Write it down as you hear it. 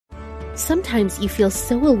Sometimes you feel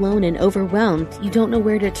so alone and overwhelmed you don't know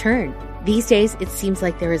where to turn. These days, it seems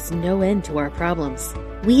like there is no end to our problems.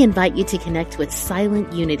 We invite you to connect with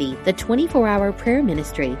Silent Unity, the 24-hour prayer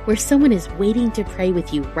ministry where someone is waiting to pray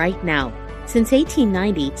with you right now. Since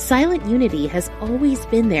 1890, Silent Unity has always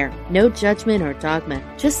been there. No judgment or dogma,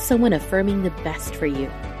 just someone affirming the best for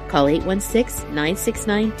you. Call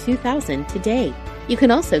 816-969-2000 today. You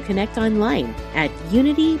can also connect online at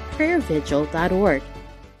unityprayervigil.org.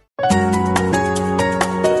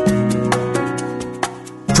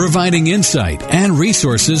 Providing insight and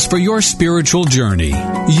resources for your spiritual journey.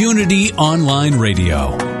 Unity Online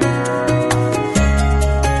Radio.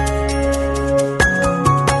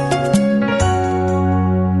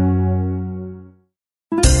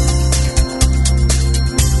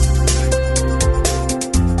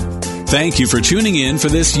 Thank you for tuning in for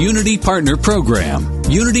this Unity Partner Program.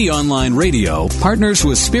 Unity Online Radio partners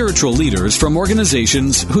with spiritual leaders from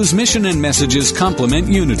organizations whose mission and messages complement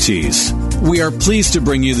Unity's. We are pleased to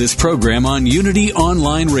bring you this program on Unity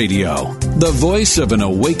Online Radio, the voice of an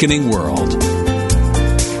awakening world.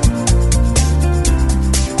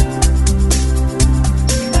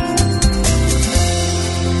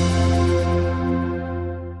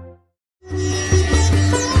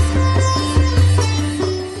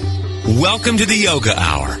 Welcome to the Yoga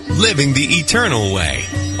Hour, Living the Eternal Way,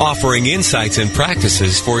 offering insights and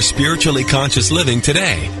practices for spiritually conscious living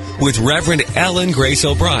today with Reverend Ellen Grace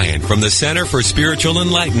O'Brien from the Center for Spiritual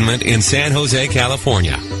Enlightenment in San Jose,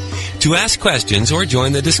 California. To ask questions or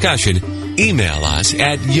join the discussion, email us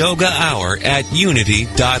at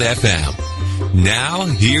yogahour@unity.fm. Now,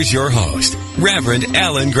 here's your host, Reverend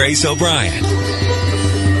Ellen Grace O'Brien.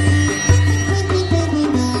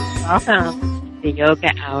 Welcome. The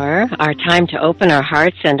Yoga Hour, our time to open our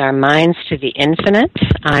hearts and our minds to the infinite.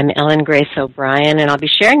 I'm Ellen Grace O'Brien, and I'll be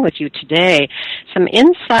sharing with you today some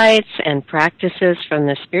insights and practices from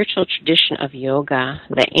the spiritual tradition of yoga,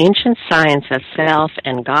 the ancient science of self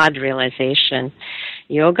and God realization.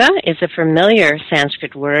 Yoga is a familiar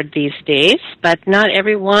Sanskrit word these days, but not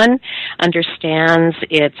everyone understands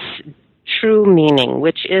its true meaning,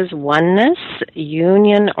 which is oneness,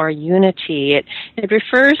 union, or unity. It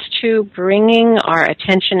refers to bringing our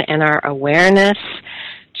attention and our awareness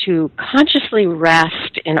to consciously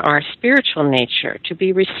rest in our spiritual nature, to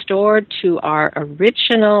be restored to our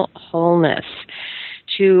original wholeness,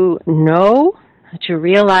 to know, to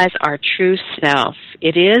realize our true self.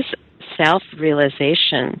 It is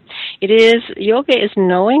self-realization. Yoga is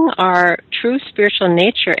knowing our true spiritual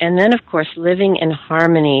nature and then, of course, living in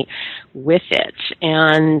harmony with it.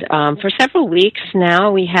 And for several weeks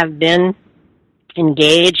now, we have been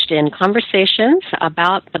engaged in conversations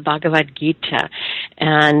about the Bhagavad Gita.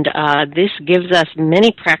 And this gives us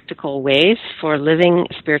many practical ways for living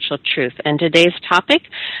spiritual truth. And today's topic,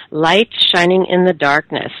 light shining in the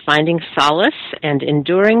darkness, finding solace and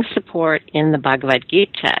enduring support in the Bhagavad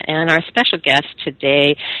Gita. And our special guest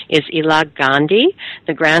today is Ela Gandhi,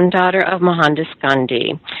 the granddaughter of Mahatma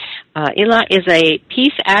Gandhi. Ela is a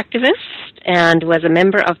peace activist and was a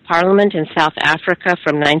member of Parliament in South Africa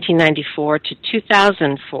from 1994 to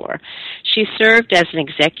 2004. She served as an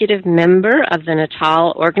executive member of the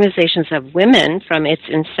Natal Organizations of Women from its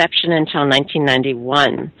inception until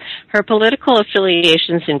 1991. Her political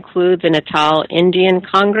affiliations include the Natal Indian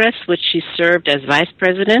Congress, which she served as vice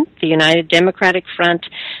president, the United Democratic Front,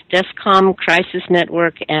 DESCOM Crisis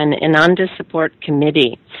Network, and Ananda Support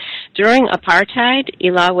Committee. During apartheid,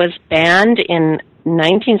 Ela was banned in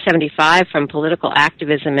 1975 from political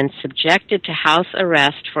activism and subjected to house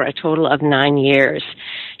arrest for a total of 9 years.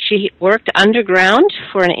 She worked underground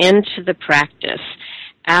for an end to the practice.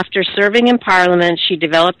 After serving in Parliament, she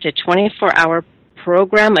developed a 24-hour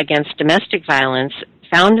program against domestic violence,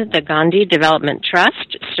 founded the Gandhi Development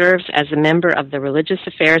Trust, serves as a member of the Religious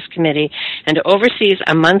Affairs Committee, and oversees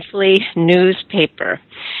a monthly newspaper.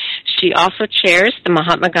 She also chairs the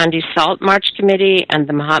Mahatma Gandhi Salt March Committee and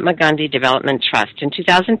the Mahatma Gandhi Development Trust. In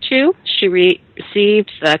 2002, she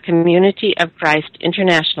received the Community of Christ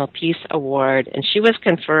International Peace Award, and she was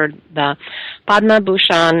conferred the Padma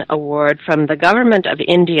Bhushan Award from the Government of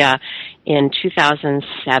India in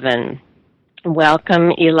 2007.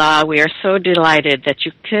 Welcome, Ela. We are so delighted that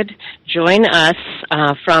you could join us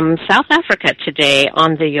from South Africa today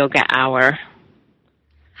on the Yoga Hour.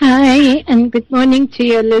 Hi, and good morning to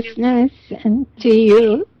your listeners and to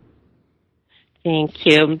you. Thank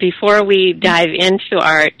you. Before we dive into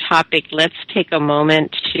our topic, let's take a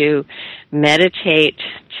moment to meditate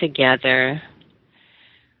together.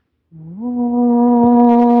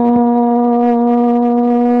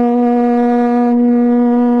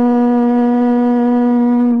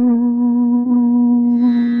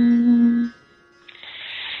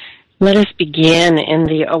 Let us begin in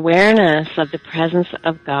the awareness of the presence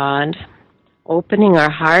of God, opening our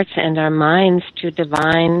hearts and our minds to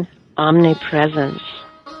divine omnipresence,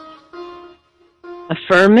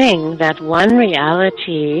 affirming that one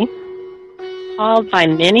reality, called by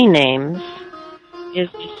many names, is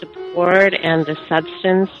the support and the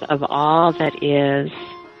substance of all that is.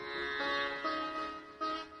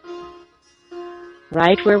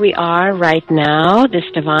 Right where we are right now, this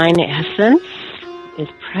divine essence is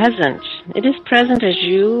present. It is present as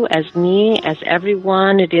you, as me, as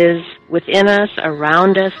everyone. It is within us,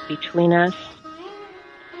 around us, between us.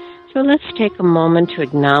 So let's take a moment to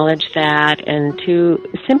acknowledge that and to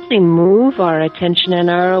simply move our attention and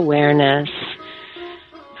our awareness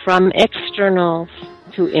from external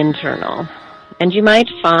to internal. And you might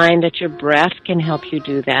find that your breath can help you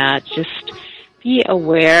do that. Just be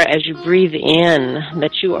aware as you breathe in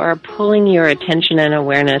that you are pulling your attention and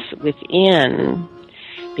awareness within,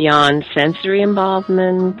 beyond sensory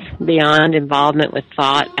involvement, beyond involvement with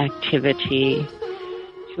thought activity,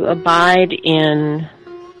 to abide in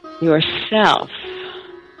yourself,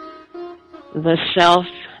 the self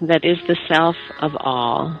that is the self of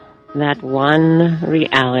all, that one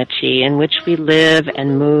reality in which we live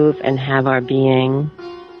and move and have our being.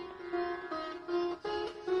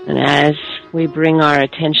 And as we bring our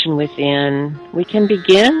attention within, we can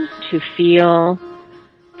begin to feel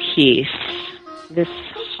peace, this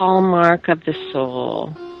hallmark of the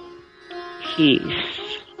soul, peace,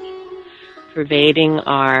 pervading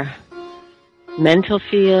our mental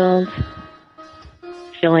field,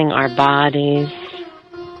 filling our bodies.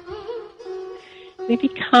 We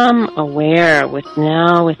become aware with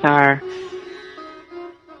our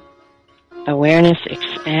awareness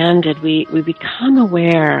expanded. We become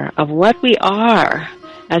aware of what we are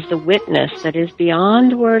as the witness that is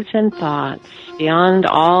beyond words and thoughts, beyond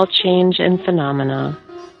all change and phenomena,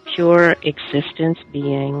 pure existence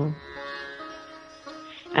being.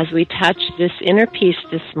 As we touch this inner peace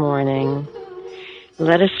this morning,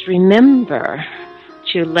 let us remember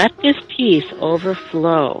to let this peace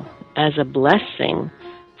overflow as a blessing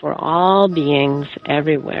for all beings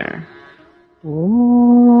everywhere.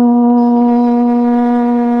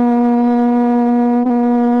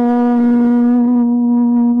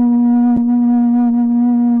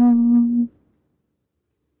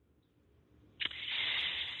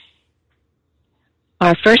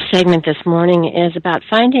 Our first segment this morning is about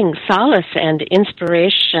finding solace and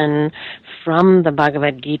inspiration from the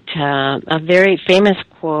Bhagavad Gita. A very famous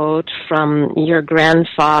quote from your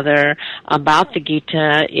grandfather about the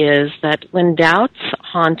Gita is that when doubts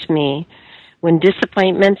haunt me, when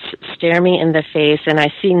disappointments stare me in the face and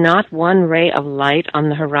I see not one ray of light on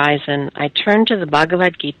the horizon, I turn to the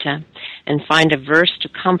Bhagavad Gita and find a verse to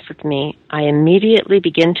comfort me. I immediately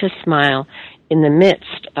begin to smile in the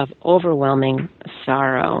midst of overwhelming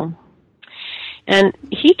sorrow. And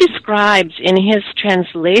he describes in his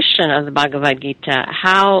translation of the Bhagavad Gita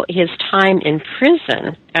how his time in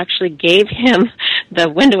prison actually gave him the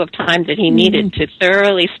window of time that he needed to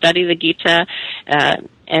thoroughly study the Gita,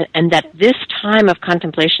 and that this time of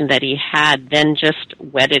contemplation that he had then just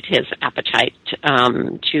whetted his appetite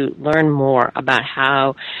to learn more about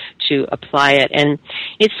how to apply it. And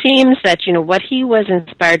it seems that, what he was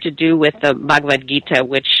inspired to do with the Bhagavad Gita,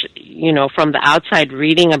 which, from the outside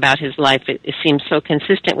reading about his life, it seems so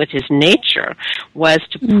consistent with his nature, was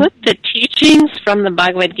to put the teachings from the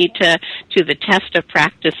Bhagavad Gita to the test of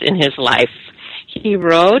practice in his life. He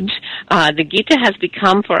wrote, the Gita has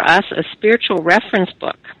become for us a spiritual reference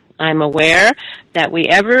book. I'm aware that we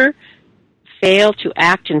ever fail to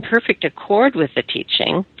act in perfect accord with the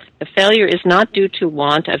teaching. The failure is not due to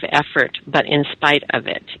want of effort, but in spite of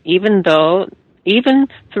it. Even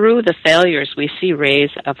through the failures, we see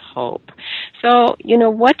rays of hope. So,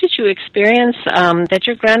 what did you experience that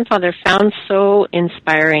your grandfather found so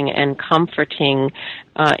inspiring and comforting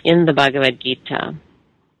in the Bhagavad Gita?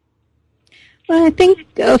 Well, I think,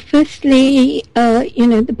 firstly,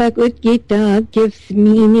 the Bhagavad Gita gives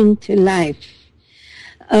meaning to life.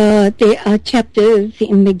 There are chapters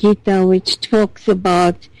in the Gita which talks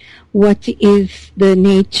about what is the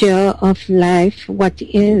nature of life, what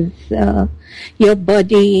is your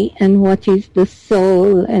body, and what is the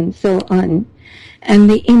soul, and so on, and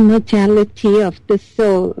the immortality of the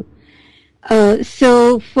soul.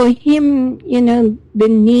 So for him, the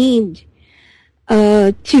need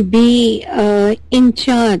to be in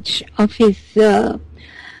charge of his, of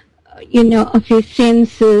his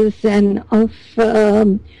senses and of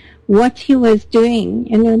what he was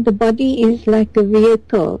doing. The body is like a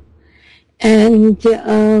vehicle, and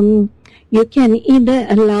you can either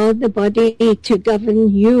allow the body to govern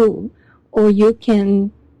you, or you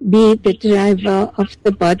can be the driver of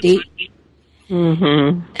the body.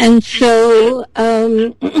 Mm-hmm. And so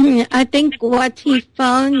I think what he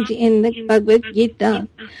found in the Bhagavad Gita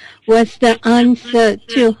was the answer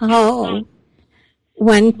to how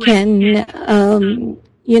one can,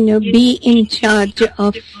 be in charge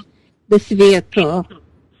of this vehicle.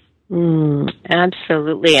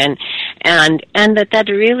 Absolutely, and that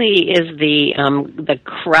really is the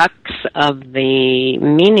crux of the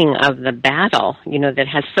meaning of the battle. That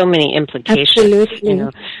has so many implications. Absolutely.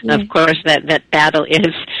 Of course, that battle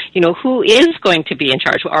is, who is going to be in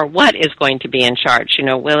charge, or what is going to be in charge?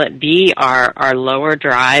 Will it be our lower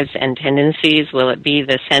drives and tendencies? Will it be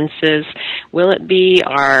the senses? Will it be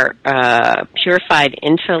our purified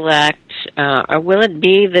intellect? Or will it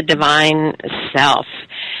be the divine self?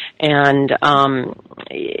 And,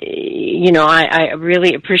 I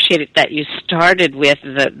really appreciate it that you started with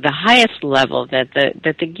the highest level, that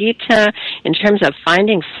the Gita, in terms of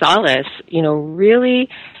finding solace, really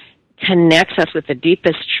connects us with the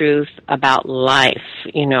deepest truth about life,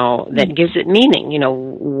 that gives it meaning,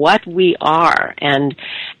 what we are and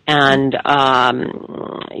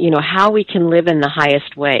how we can live in the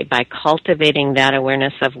highest way by cultivating that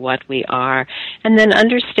awareness of what we are, and then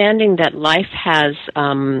understanding that life has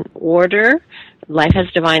order, life has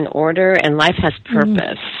divine order, and life has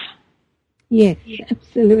purpose. Yes,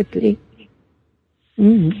 absolutely.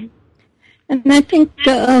 Mm. And I think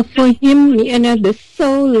for him, the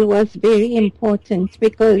soul was very important,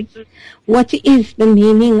 because what is the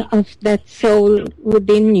meaning of that soul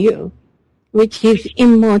within you, which is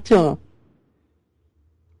immortal?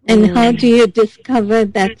 And how do you discover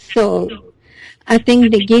that soul? I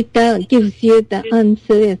think the Gita gives you the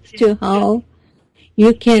answer as to how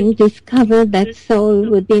you can discover that soul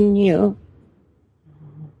within you.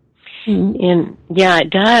 It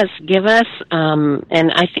does give us,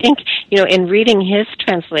 and I think, in reading his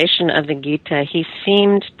translation of the Gita, he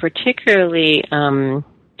seemed particularly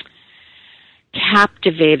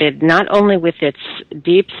captivated, not only with its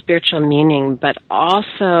deep spiritual meaning, but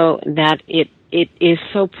also that it is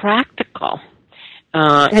so practical.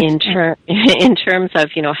 In terms of,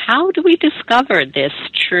 how do we discover this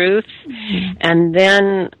truth? And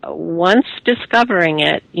then once discovering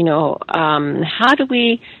it, how do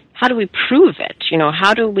we prove it?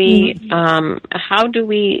 How do we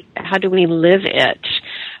live it?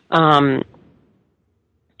 How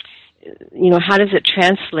does it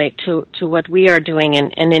translate to what we are doing?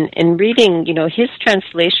 And in reading, his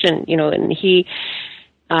translation, and he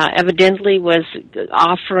evidently was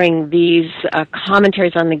offering these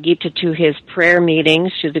commentaries on the Gita to his prayer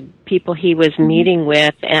meetings, to the people he was meeting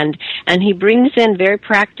with, and he brings in very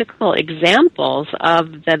practical examples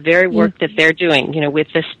of the very work that they're doing, with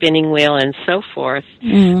the spinning wheel and so forth,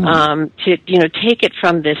 to take it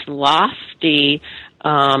from this lofty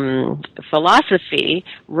philosophy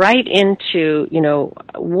right into,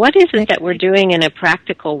 what is it that we're doing in a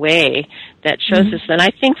practical way that shows us. And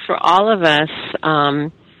I think for all of us,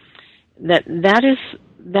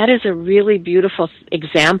 that is a really beautiful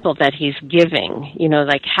example that he's giving.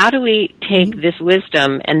 Like, how do we take this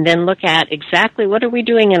wisdom and then look at exactly what are we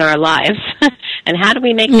doing in our lives and how do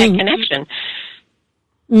we make that connection?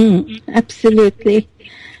 Absolutely.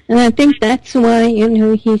 And I think that's why,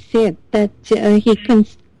 he said that he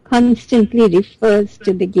constantly refers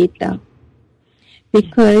to the Gita,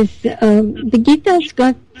 because the Gita's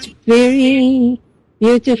got very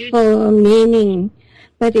beautiful meaning,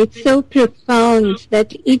 but it's so profound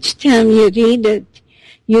that each time you read it,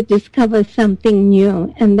 you discover something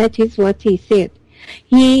new, and that is what he said.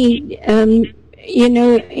 He,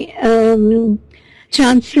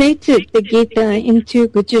 translated the Gita into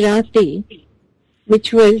Gujarati,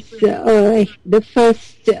 which was the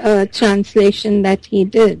first translation that he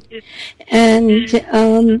did. And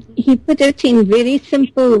he put it in very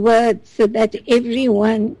simple words so that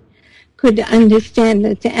everyone could understand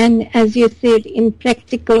it. And as you said, in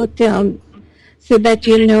practical terms, so that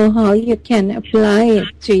you know how you can apply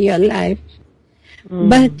it to your life.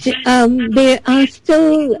 But there are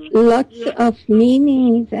still lots of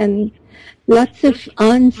meanings and lots of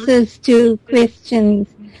answers to questions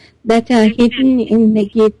that are hidden in the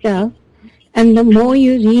Gita, and the more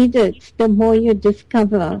you read it, the more you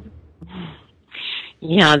discover.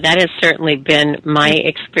 Yeah, that has certainly been my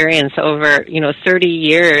experience over, 30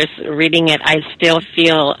 years reading it. I still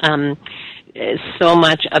feel so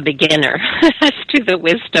much a beginner as to the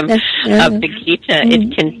wisdom of the Gita.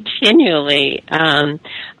 It continually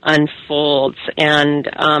unfolds, and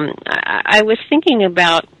I was thinking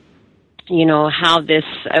about how this,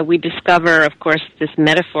 we discover, of course, this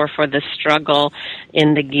metaphor for the struggle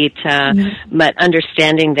in the Gita, but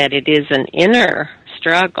understanding that it is an inner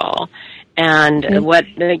struggle. And what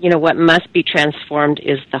must be transformed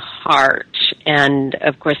is the heart. And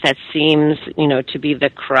of course that seems, to be the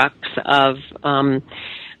crux of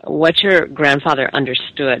what your grandfather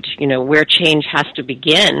understood. Where change has to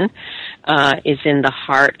begin is in the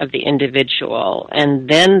heart of the individual, and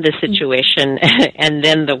then the situation, and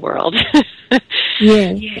then the world.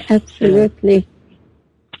 Yes, absolutely.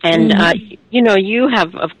 And, you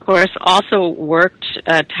have, of course, also worked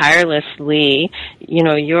tirelessly,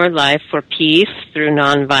 your life for peace through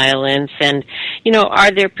nonviolence. And,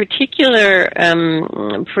 are there particular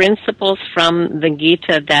principles from the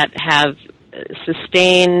Gita that have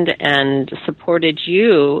sustained and supported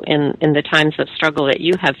you in the times of struggle that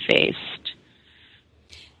you have faced?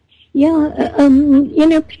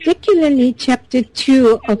 Yeah, particularly chapter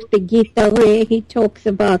 2 of the Gita, where he talks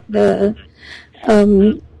about the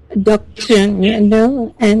doctrine, and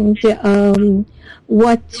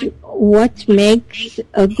what makes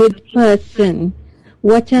a good person.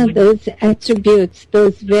 What are those attributes,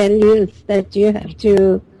 those values that you have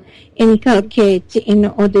to inculcate in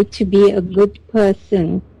order to be a good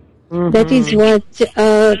person? Mm-hmm. That is what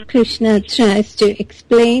Krishna tries to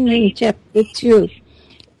explain in chapter 2.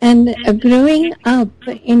 And growing up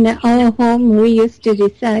in our home, we used to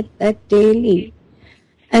recite that daily.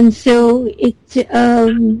 And so it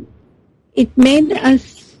made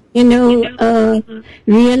us,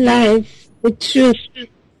 realize the truth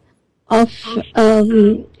of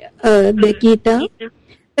the Gita.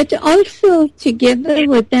 But also together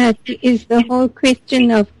with that is the whole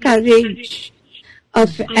question of courage,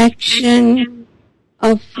 of action,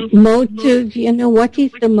 of motive. What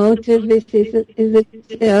is the motive? Is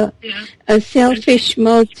it a selfish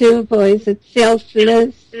motive, or is it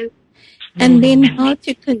selfless? And then how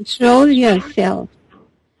to control yourself.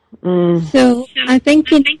 So I think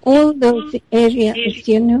in all those areas,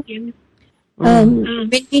 when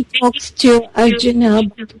he talks to Arjuna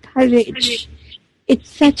about courage, it's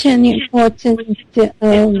such an important, sort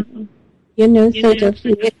of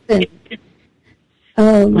lesson.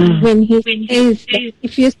 When he says that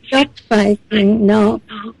if you stop fighting now,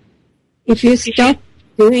 if you stop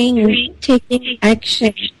taking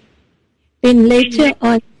action, then later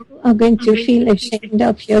on you are going to feel ashamed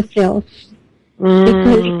of yourself.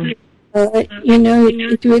 Because,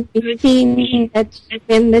 it would be seen that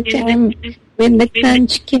when the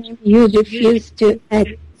crunch came, you refused to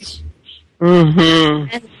act.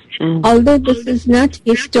 And although this is not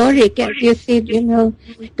historic, as you said,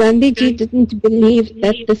 Gandhiji didn't believe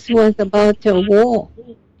that this was about a war.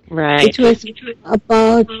 Right. It was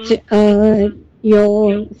about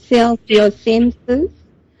yourself, your senses,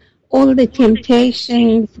 all the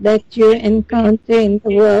temptations that you encounter in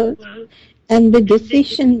the world, and the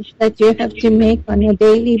decisions that you have to make on a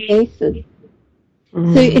daily basis.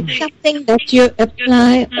 So it's something that you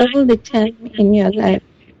apply all the time in your life.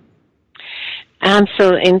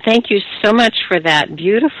 Absolutely, and thank you so much for that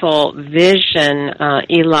beautiful vision,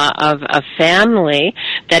 Ela, of a family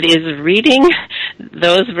that is reading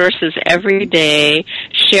those verses every day,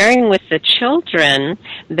 sharing with the children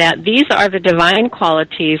that these are the divine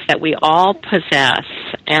qualities that we all possess,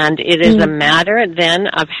 and it is a matter then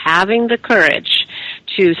of having the courage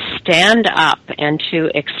to stand up and to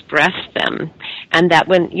express them. And that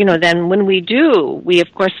when we do, we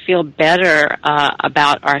of course feel better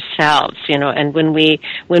about ourselves, and when we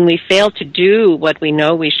fail to do what we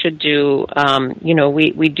know we should do,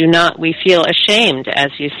 we feel ashamed,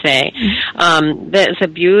 as you say. There's a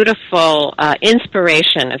beautiful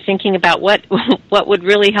inspiration of thinking about what would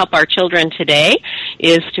really help our children today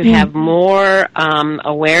is to have more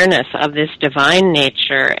awareness of this divine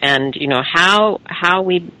nature and how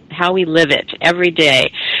we live it every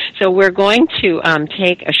day. So we're going to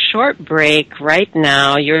take a short break right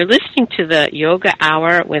now. You're listening to the Yoga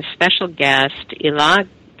Hour with special guest Ela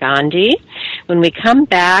Gandhi. When we come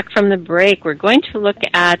back from the break, we're going to look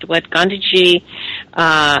at what Gandhiji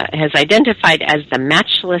has identified as the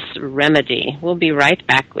matchless remedy. We'll be right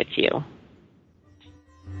back with you.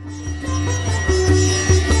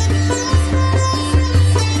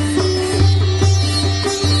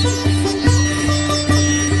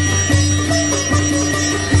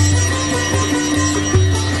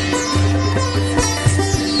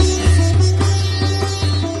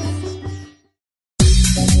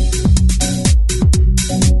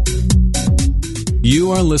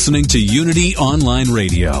 You are listening to Unity Online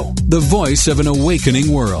Radio, the voice of an awakening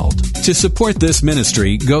world. To support this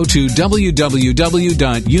ministry, go to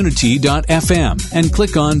www.unity.fm and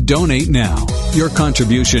click on Donate Now. Your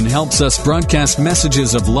contribution helps us broadcast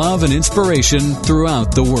messages of love and inspiration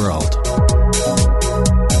throughout the world.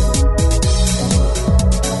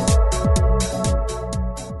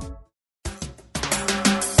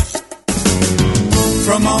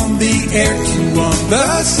 I'm on the air, two on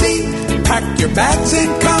the sea. Pack your bags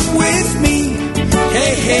and come with me.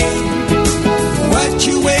 Hey, hey, what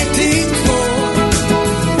you waiting for?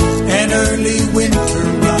 An early winter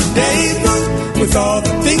rendezvous with all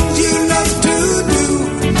the things you love to do.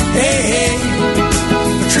 Hey, hey,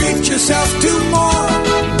 treat yourself to more.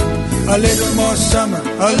 A little more summer,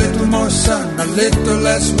 a little more sun, a little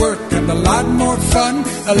less work and a lot more fun.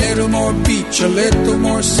 A little more beach, a little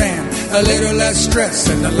more sand, a little less stress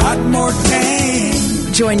and a lot more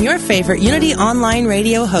tan. Join your favorite Unity Online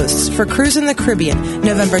radio hosts for Cruise in the Caribbean,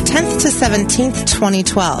 November 10th to 17th,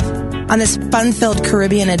 2012. On this fun-filled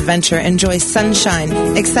Caribbean adventure, enjoy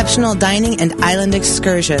sunshine, exceptional dining, and island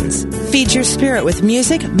excursions. Feed your spirit with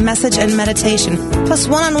music, message, and meditation, plus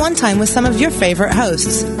one-on-one time with some of your favorite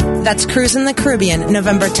hosts. That's Cruise in the Caribbean,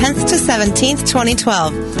 November 10th to 17th,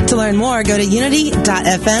 2012. To learn more, go to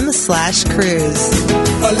unity.fm/cruise.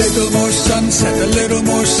 A little more sunset, a little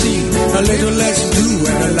more sea, a little less do,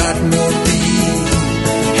 and a lot more be.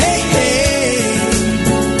 Hey, hey.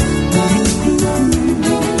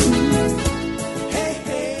 Hey,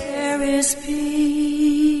 hey. There is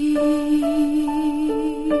peace.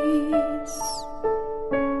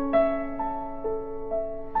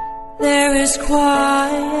 There is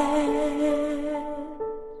quiet.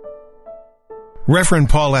 Reverend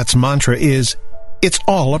Paulette's mantra is, "It's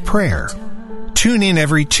all a prayer." Tune in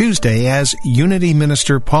every Tuesday as Unity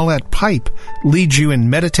Minister Paulette Pipe leads you in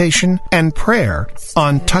meditation and prayer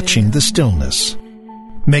on Touching the Stillness.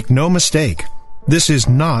 Make no mistake, this is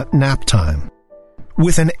not nap time.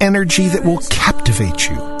 With an energy that will captivate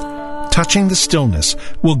you, Touching the Stillness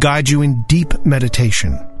will guide you in deep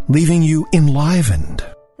meditation, leaving you enlivened.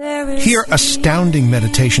 Hear astounding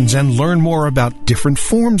meditations and learn more about different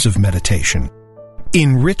forms of meditation.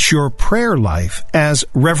 Enrich your prayer life as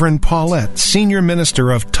Reverend Paulette, Senior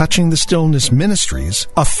Minister of Touching the Stillness Ministries,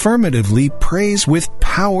 affirmatively prays with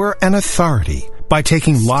power and authority by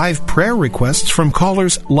taking live prayer requests from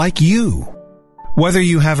callers like you. Whether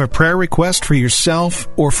you have a prayer request for yourself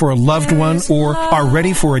or for a loved one or are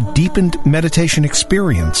ready for a deepened meditation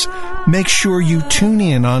experience, make sure you tune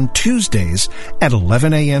in on Tuesdays at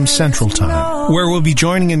 11 a.m. Central Time, where we'll be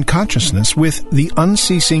joining in consciousness with the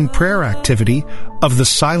unceasing prayer activity of the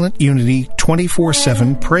Silent Unity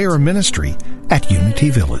 24/7 prayer ministry at Unity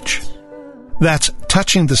Village. That's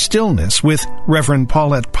Touching the Stillness with Reverend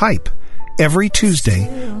Paulette Pipe every Tuesday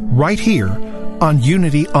right here on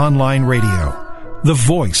Unity Online Radio, the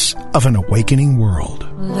voice of an awakening world.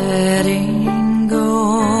 Letting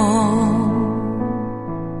go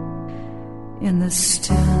in the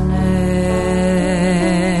stillness.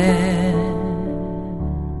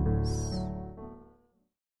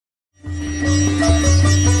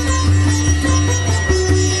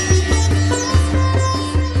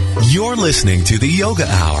 You're listening to the Yoga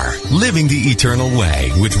Hour, Living the Eternal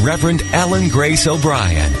Way with Reverend Ellen Grace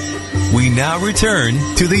O'Brien. We now return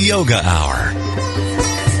to the Yoga Hour.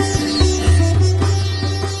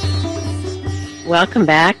 Welcome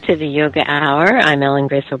back to the Yoga Hour. I'm Ellen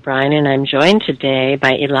Grace O'Brien, and I'm joined today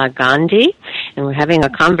by Ela Gandhi, and we're having a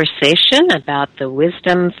conversation about the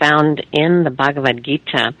wisdom found in the Bhagavad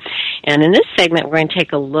Gita. And in this segment, we're going to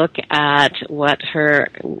take a look at what her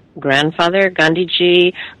grandfather,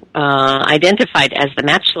 Gandhiji, identified as the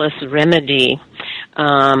matchless remedy.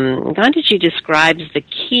 Gandhiji describes the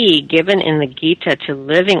key given in the Gita to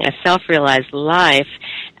living a self-realized life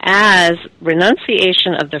as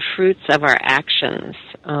renunciation of the fruits of our actions.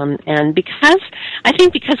 And because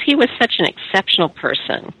he was such an exceptional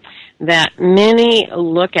person, that many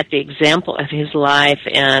look at the example of his life,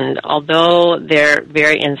 and although they're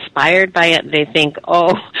very inspired by it, they think,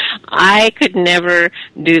 oh, I could never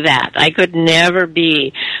do that. I could never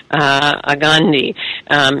be a Gandhi.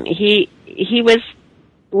 He was,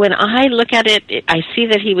 when I look at it, I see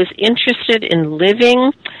that he was interested in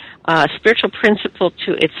living spiritual principle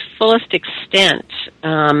to its fullest extent,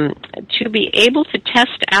 to be able to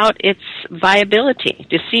test out its viability,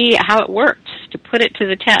 to see how it works, to put it to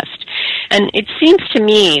the test. And it seems to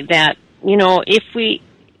me that, you know, if we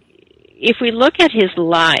look at his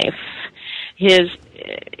life, his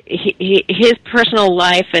personal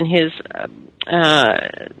life and his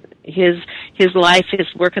life, his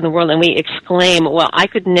work in the world, and we exclaim, well, I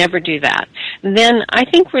could never do that, then I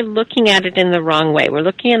think we're looking at it in the wrong way. We're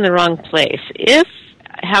looking in the wrong place. If,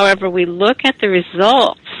 however, we look at the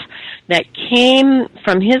results that came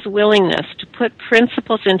from his willingness to put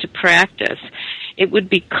principles into practice, it would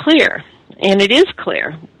be clear, and it is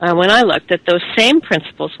clear when I look, that those same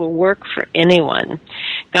principles will work for anyone.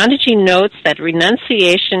 Gandhiji notes that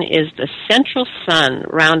renunciation is the central sun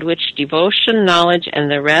round which devotion, knowledge, and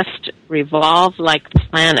the rest revolve like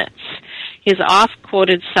planets. His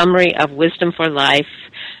oft-quoted summary of wisdom for life,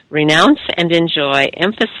 renounce and enjoy,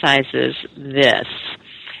 emphasizes this.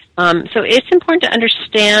 So it's important to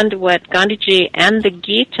understand what Gandhiji and the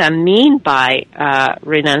Gita mean by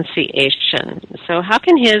renunciation. So how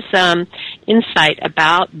can his insight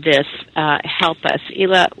about this help us?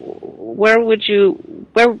 Ela, where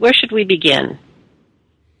should we begin?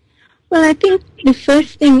 Well, I think the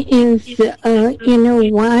first thing is,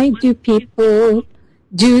 why do people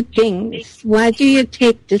do things? Why do you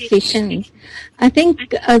take decisions? I think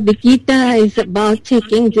the Gita is about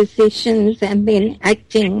taking decisions and then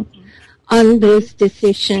acting on those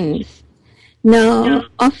decisions. Now,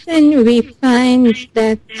 often we find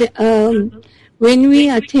that when we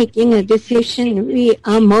are taking a decision, we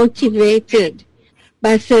are motivated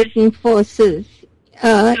by certain forces.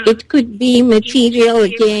 It could be material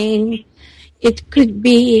gain. It could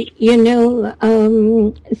be,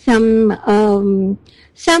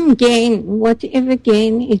 some gain, whatever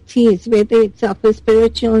gain it is, whether it's of a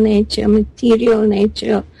spiritual nature, material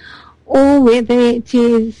nature, or whether it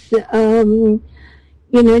is,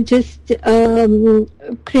 just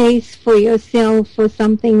praise for yourself or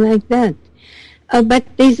something like that. But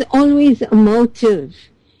there's always a motive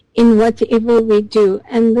in whatever we do.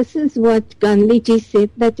 And this is what Gandhiji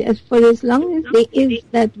said, that for as long as there is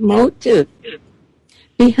that motive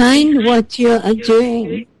behind what you are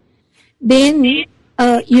doing, then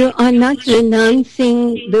you are not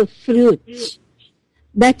renouncing the fruit.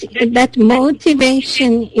 That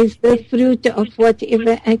motivation is the fruit of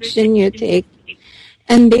whatever action you take.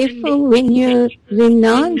 And therefore, when you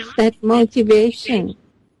renounce that motivation,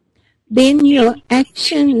 then your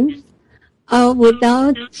actions are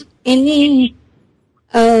without any,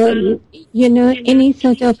 any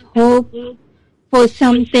sort of hope for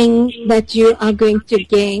something that you are going to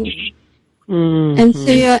gain. Mm-hmm. And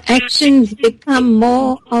so your actions become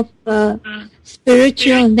more of a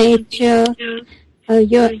spiritual nature.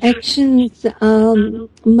 Your actions are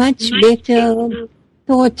much better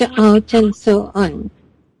thought out and so on.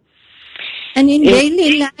 And in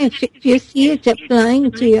daily life, if you see it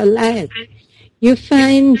applying to your life, you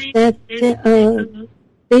find that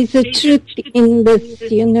there's a truth in this,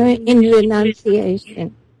 in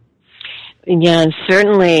renunciation. Yeah, and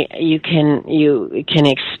certainly you can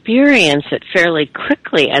experience it fairly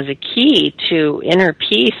quickly as a key to inner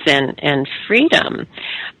peace and freedom.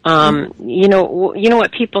 You know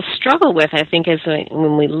what people struggle with, I think, is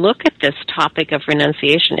when we look at this topic of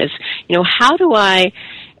renunciation is, how do I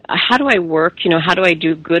work? How do I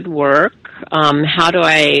do good work? How do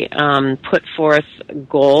I put forth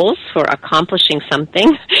goals for accomplishing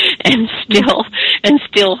something and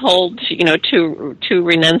still hold to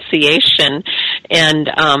renunciation, and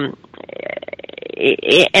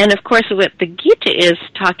of course what the Gita is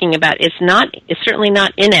talking about is certainly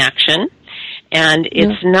not inaction, and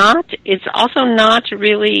it's also not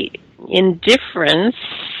really indifference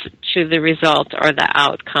to the result or the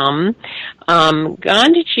outcome.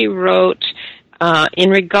 Gandhiji wrote, in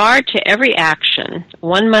regard to every action,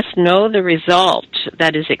 one must know the result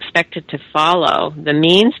that is expected to follow, the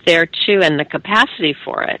means thereto, and the capacity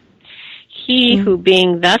for it. He who,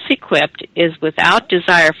 being thus equipped, is without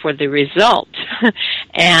desire for the result,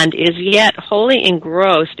 and is yet wholly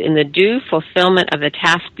engrossed in the due fulfillment of the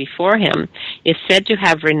task before him, is said to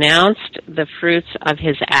have renounced the fruits of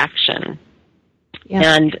his action.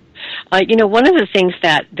 Yeah. And, one of the things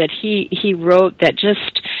that he wrote that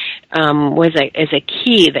just was a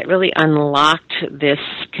key that really unlocked this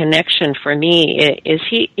connection for me is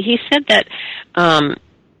he said that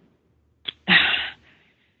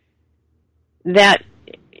that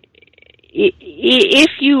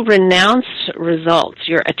if you renounce results,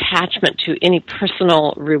 your attachment to any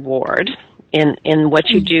personal reward in what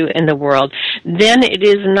you do in the world, then it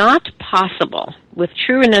is not possible. With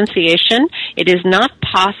true renunciation, it is not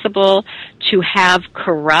possible to have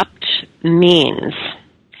corrupt means.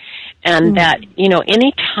 And that,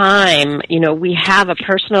 any time, we have a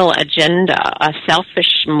personal agenda, a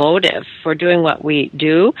selfish motive for doing what we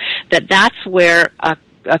do, that's where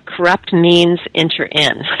a corrupt means enter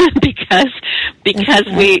in because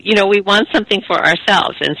we want something for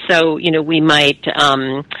ourselves, and so we might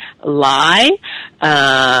lie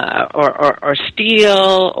or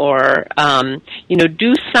steal or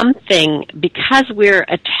do something because we're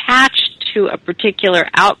attached to a particular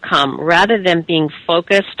outcome rather than being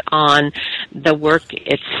focused on the work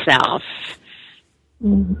itself.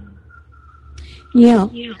 Yeah.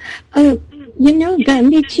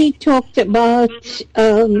 Gandhiji talked about,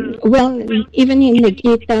 even in the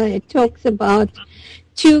Gita, it talks about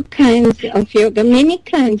two kinds of yoga, many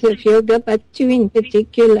kinds of yoga, but two in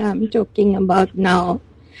particular I'm talking about now.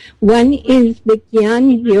 One is the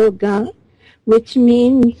Gyan Yoga, which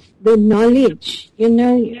means the knowledge, your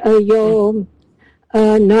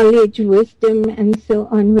knowledge, wisdom, and so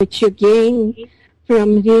on, which you gain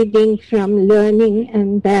from reading, from learning,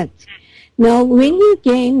 and that. Now, when you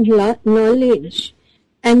gain knowledge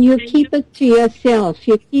and you keep it to yourself,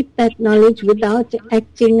 you keep that knowledge without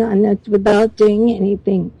acting on it, without doing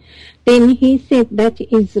anything, then he said that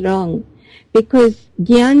is wrong. Because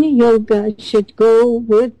Jnana Yoga should go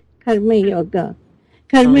with Karma Yoga.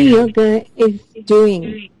 Karma Yoga is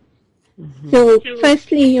doing. So,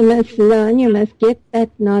 firstly, you must learn, you must get that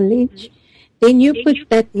knowledge. Then you put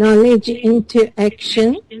that knowledge into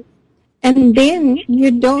action. And then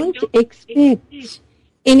you don't expect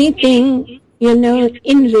anything,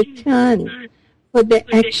 in return for the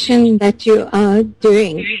action that you are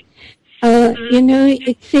doing.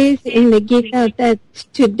 It says in the Gita that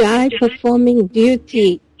to die performing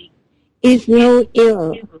duty is no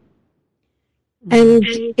ill. And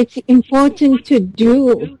it's important to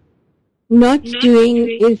do. Not doing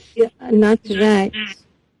is not right.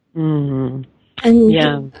 Mm-hmm.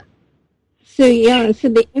 And so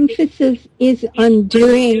the emphasis is on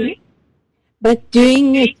doing, but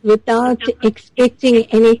doing it without expecting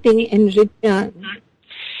anything in return.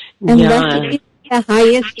 And that is the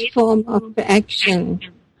highest form of action.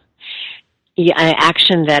 Yeah,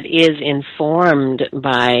 action that is informed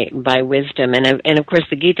by wisdom, and of course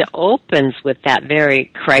the Gita opens with that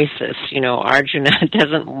very crisis. Arjuna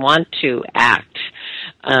doesn't want to act,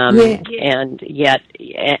 and yet,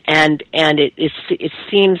 it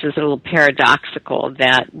seems as a little paradoxical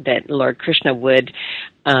that Lord Krishna would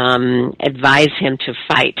advise him to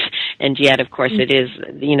fight, and yet, of course, it is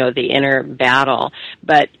the inner battle.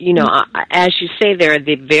 But as you say, there are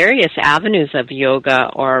the various avenues of yoga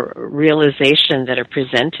or realization that are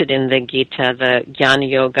presented in the Gita: the Jnana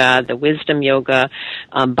Yoga, the Wisdom Yoga,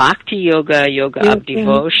 Bhakti Yoga, Yoga of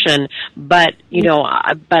devotion. But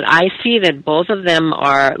but I see that both of them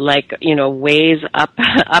are like ways up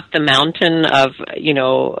the mountain of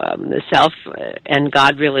self and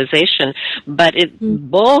God realization. But it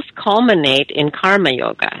both culminate in Karma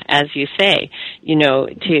Yoga, as you say.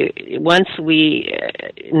 Once we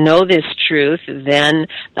know this truth, then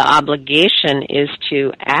the obligation is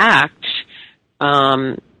to act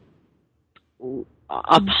upon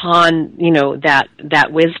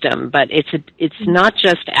that wisdom. But it's not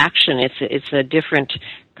just action; it's a different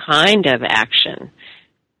kind of action.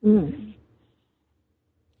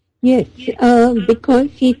 Yes,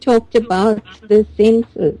 because he talked about the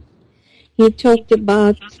senses. He talked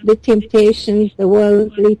about the temptations, the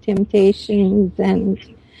worldly temptations, and,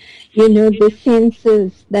 the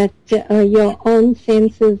senses that, your own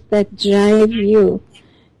senses that drive you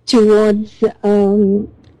towards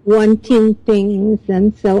wanting things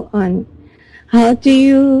and so on. How do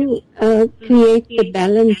you create the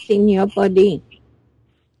balance in your body?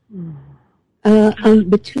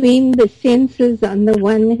 Between the senses on the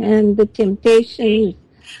one hand, the temptations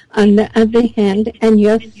on the other hand, and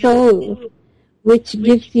your soul, which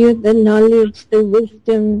gives you the knowledge, the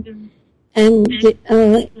wisdom, and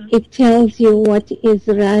it tells you what is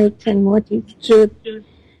right and what is truth,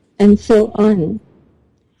 and so on.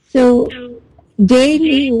 So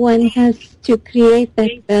daily one has to create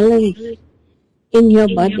that balance in your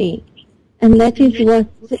body. And that is what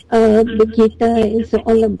the Gita is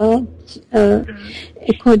all about,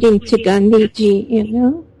 according to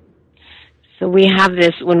Gandhiji, So we have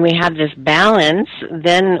this, when we have this balance,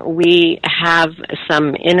 then we have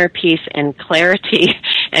some inner peace and clarity,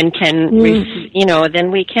 and can,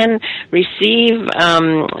 then we can receive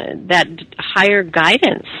that higher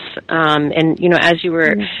guidance. And as you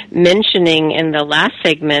were mentioning in the last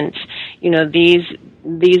segment,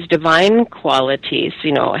 these divine qualities,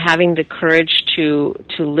 having the courage to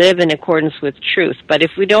live in accordance with truth. But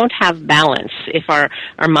if we don't have balance, if our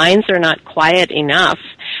minds are not quiet enough,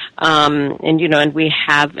 and we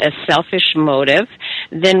have a selfish motive,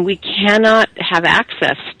 then we cannot have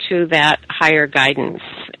access to that higher guidance.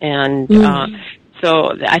 And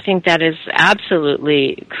so I think that is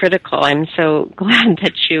absolutely critical. I'm so glad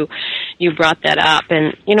that you brought that up.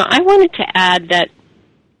 And I wanted to add that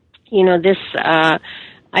this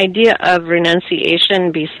idea of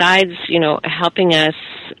renunciation, besides, helping us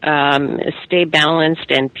stay balanced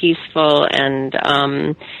and peaceful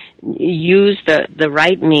and use the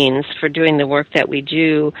right means for doing the work that we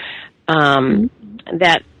do,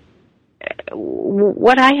 that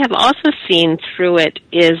what I have also seen through it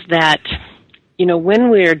is that when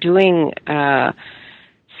we're doing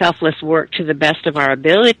selfless work to the best of our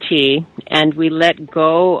ability, and we let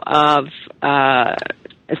go of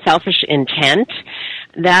selfish intent,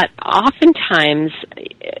 that oftentimes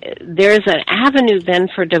there's an avenue then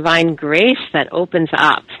for divine grace that opens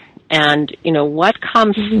up. And, what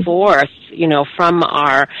comes forth, from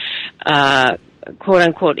our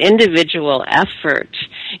quote-unquote individual effort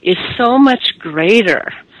is so much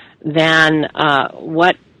greater than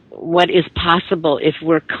what is possible if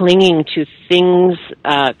we're clinging to things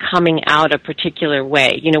coming out a particular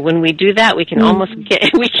way. When we do that, we can almost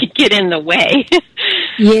get in the way.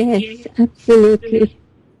 Yes, absolutely.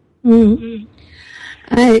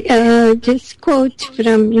 I just quote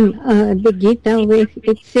from the Gita where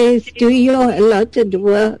it says, "Do your allotted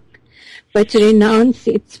work, but renounce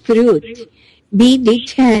its fruit. Be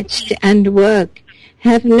detached and work.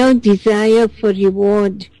 Have no desire for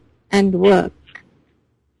reward and work."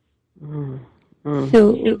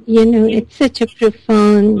 So, it's such a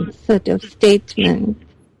profound sort of statement.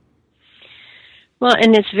 Well,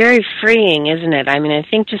 and it's very freeing, isn't it? I mean, I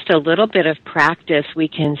think just a little bit of practice, we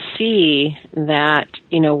can see that,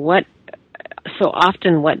 what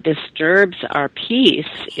disturbs our peace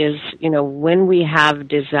is, when we have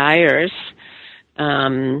desires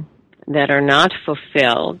that are not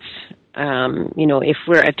fulfilled, if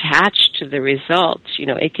we're attached to the results,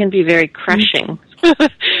 it can be very crushing.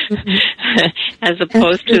 As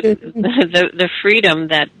opposed to the freedom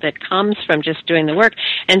that comes from just doing the work.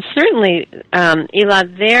 And certainly, Ela,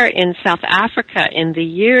 there in South Africa, in the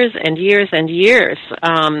years and years and years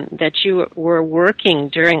that you were working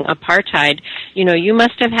during apartheid, you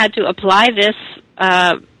must have had to apply this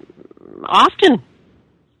often.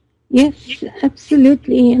 Yes,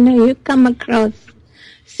 absolutely. You come across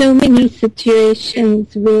so many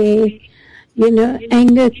situations where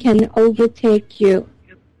anger can overtake you.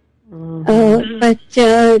 But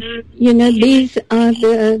these are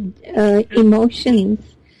the emotions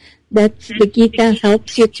that the Gita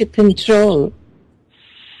helps you to control.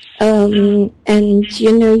 And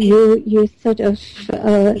you sort of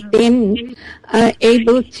then are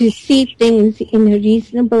able to see things in a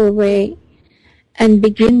reasonable way and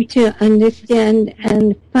begin to understand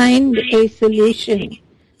and find a solution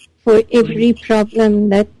for every problem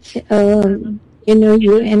that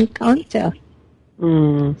you encounter.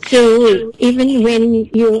 So even when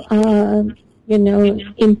you are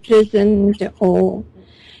imprisoned or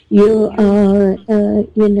you are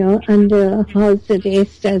under house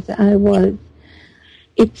arrest, as I was,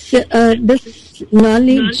 it's this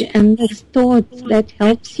knowledge and this thoughts that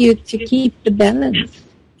helps you to keep the balance.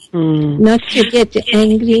 Not to get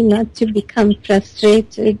angry, not to become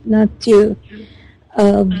frustrated, not to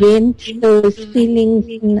vent those feelings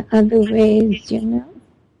in other ways,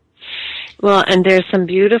 Well, and there's some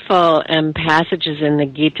beautiful passages in the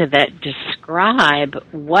Gita that describe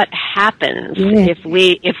what happens if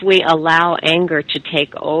we allow anger to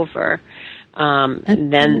take over.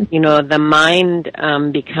 Then, the mind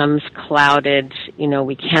becomes clouded.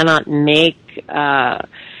 We cannot make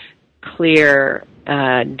clear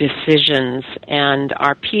decisions, and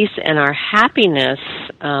our peace and our happiness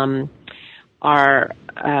are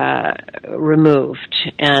removed.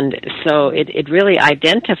 And so it really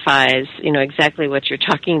identifies, exactly what you're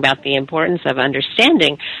talking about, the importance of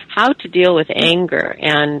understanding how to deal with anger.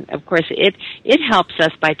 And of course it helps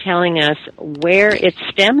us by telling us where it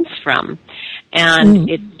stems from. And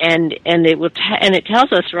it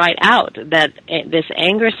tells us right out that this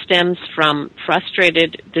anger stems from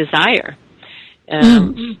frustrated desire.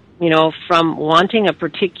 From wanting a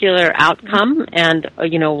particular outcome and,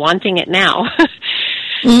 wanting it now.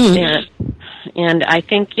 And I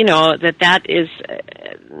think, that is,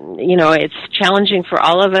 it's challenging for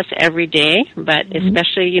all of us every day, but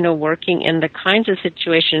especially, working in the kinds of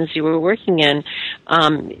situations you were working in,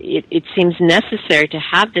 it seems necessary to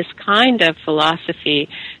have this kind of philosophy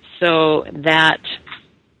so that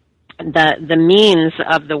the means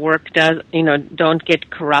of the work don't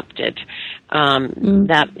get corrupted.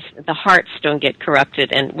 That the hearts don't get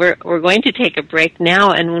corrupted. And we're going to take a break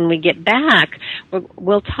now, and when we get back,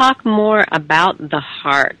 we'll talk more about the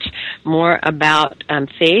heart, more about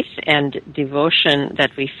faith and devotion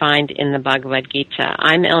that we find in the Bhagavad Gita.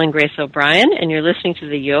 I'm Ellen Grace O'Brien, and you're listening to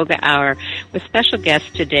the Yoga Hour with special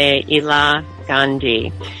guest today, Ela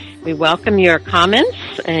Gandhi. We welcome your comments,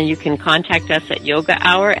 and you can contact us at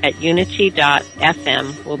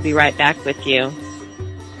yogahour@unity.fm. We'll be right back with you.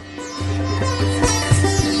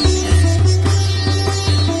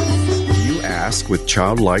 Ask with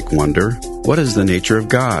childlike wonder, what is the nature of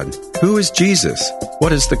God? Who is Jesus?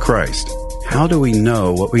 What is the Christ? How do we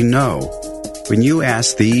know what we know? When you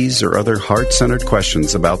ask these or other heart-centered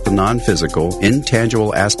questions about the non-physical,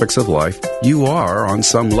 intangible aspects of life, you are, on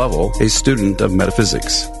some level, a student of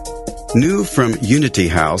metaphysics. New from Unity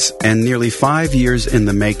House and nearly 5 years in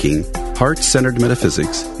the making, Heart-Centered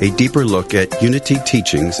Metaphysics, a deeper look at Unity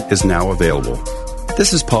teachings, is now available.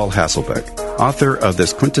 This is Paul Hasselbeck, author of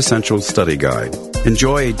this quintessential study guide.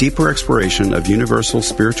 Enjoy a deeper exploration of universal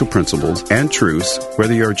spiritual principles and truths,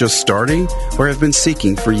 whether you're just starting or have been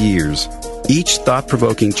seeking for years. Each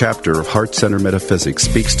thought-provoking chapter of Heart-Centered Metaphysics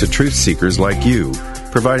speaks to truth seekers like you,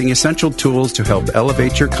 providing essential tools to help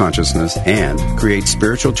elevate your consciousness and create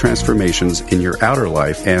spiritual transformations in your outer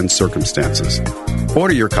life and circumstances.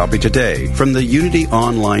 Order your copy today from the Unity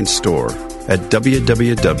online store at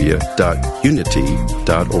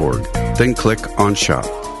www.unity.org. Then click on Shop.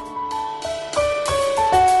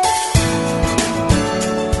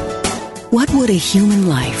 What would a human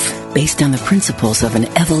life, based on the principles of an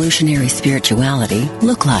evolutionary spirituality,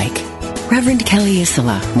 look like? Reverend Kelly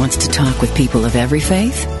Isola wants to talk with people of every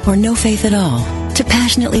faith or no faith at all to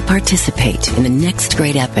passionately participate in the next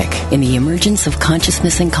great epic in the emergence of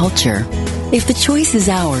consciousness and culture. If the choice is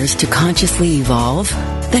ours to consciously evolve,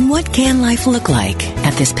 then what can life look like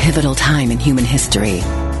at this pivotal time in human history?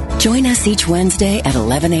 Join us each Wednesday at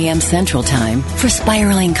 11 a.m. Central Time for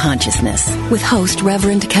Spiraling Consciousness with host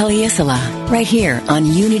Reverend Kelly Isola, right here on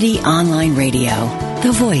Unity Online Radio,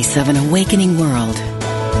 the voice of an awakening world.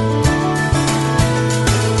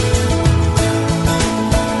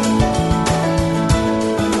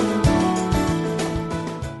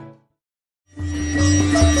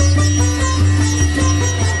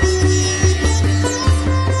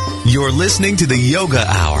 You're listening to the Yoga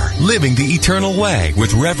Hour, Living the Eternal Way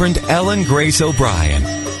with Reverend Ellen Grace O'Brien.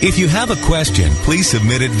 If you have a question, please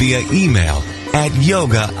submit it via email at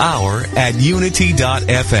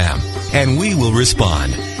yogahour@unity.fm, and we will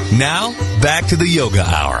respond. Now, back to the Yoga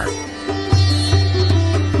Hour.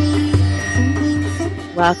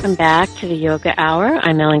 Welcome back to the Yoga Hour.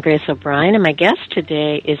 I'm Ellen Grace O'Brien, and my guest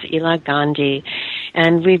today is Ela Gandhi.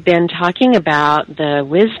 And we've been talking about the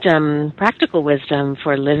wisdom, practical wisdom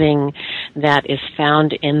for living that is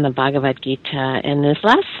found in the Bhagavad Gita. In this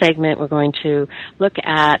last segment, we're going to look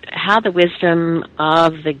at how the wisdom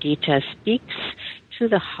of the Gita speaks to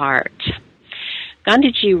the heart.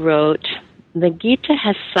 Gandhiji wrote, "The Gita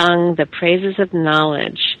has sung the praises of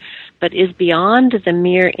knowledge, but is beyond the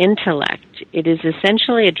mere intellect. It is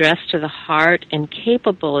essentially addressed to the heart and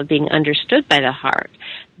capable of being understood by the heart.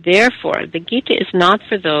 Therefore, the Gita is not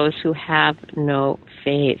for those who have no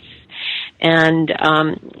faith." And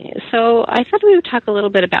so I thought we would talk a little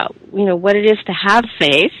bit about, what it is to have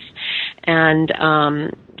faith and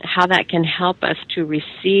how that can help us to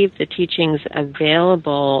receive the teachings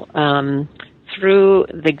available through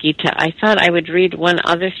the Gita. I thought I would read one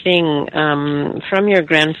other thing from your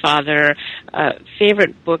grandfather.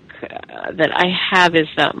 Favorite book that I have is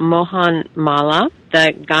the Mohan Mala,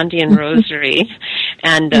 the Gandhian Rosary,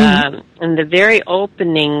 and in the very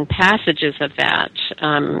opening passages of that,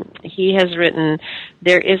 he has written,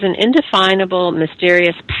 "There is an indefinable,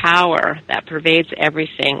 mysterious power that pervades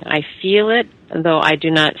everything. I feel it, though I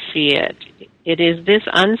do not see it. It is this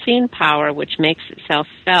unseen power which makes itself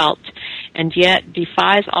felt and yet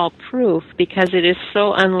defies all proof because it is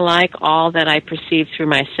so unlike all that I perceive through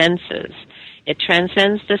my senses. It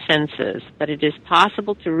transcends the senses, but it is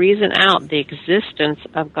possible to reason out the existence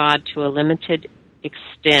of God to a limited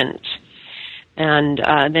extent." And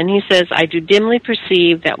then he says, "I do dimly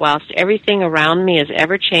perceive that whilst everything around me is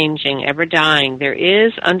ever changing, ever dying, there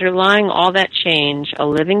is, underlying all that change, a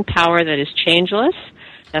living power that is changeless,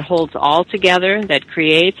 that holds all together, that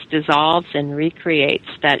creates, dissolves, and recreates.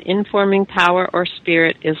 That informing power or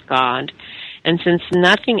spirit is God. And since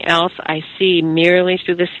nothing else I see merely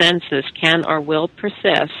through the senses can or will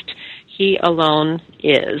persist, He alone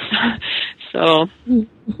is." So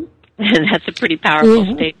that's a pretty powerful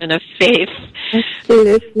statement of faith.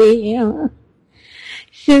 Absolutely, yeah.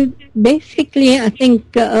 So basically, I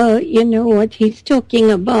think, what he's talking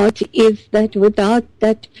about is that without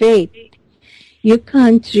that faith, you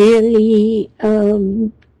can't really,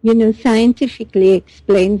 scientifically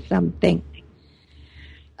explain something.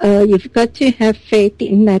 You've got to have faith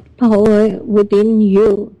in that power within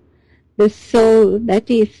you, the soul, that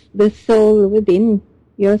is the soul within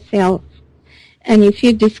yourself. And if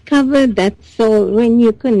you discover that soul, when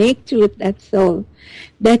you connect with that soul,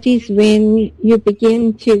 that is when you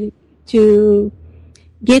begin to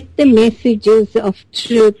get the messages of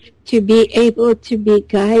truth, to be able to be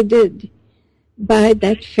guided by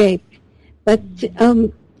that faith. But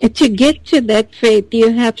to get to that faith, you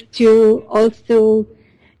have to also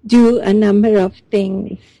do a number of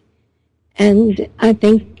things. And I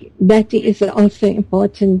think that is also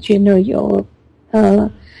important, your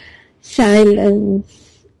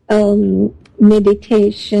silence,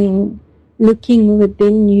 meditation, looking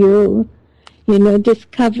within you,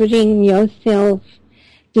 discovering yourself,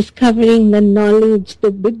 discovering the knowledge,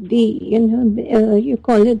 the buddhi, you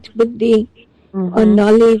call it buddhi, or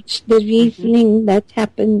knowledge, the reasoning that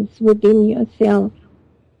happens within yourself,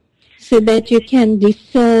 so that you can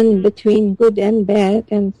discern between good and bad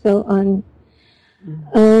and so on.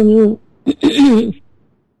 And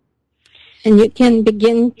you can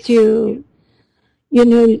begin to,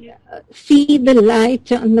 see the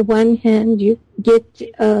light. On the one hand, you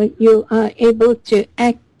are able to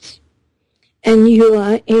act, and you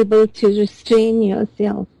are able to restrain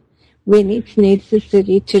yourself when it's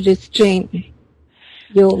necessary to restrain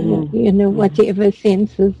your, whatever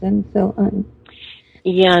senses and so on.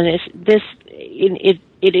 Yeah, it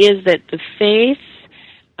is that the faith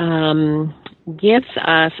gives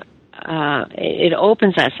us, it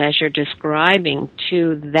opens us, as you're describing,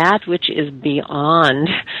 to that which is beyond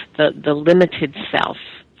the limited self.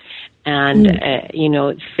 And,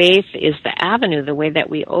 faith is the avenue, the way that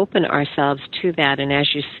we open ourselves to that. And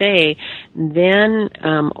as you say, then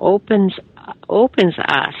opens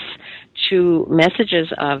us to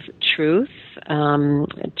messages of truth,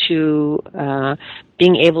 to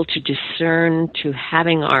being able to discern, to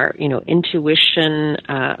having our, intuition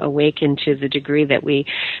awaken to the degree that we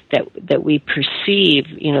perceive,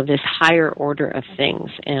 this higher order of things,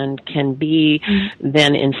 and can be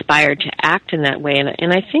then inspired to act in that way.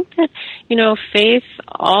 And I think that, faith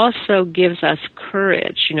also gives us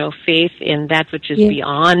courage, faith in that which is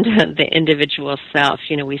beyond the individual self.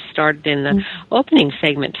 We started in the opening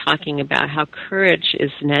segment talking about how courage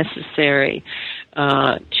is necessary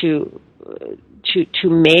to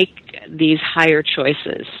make these higher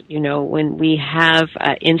choices. When we have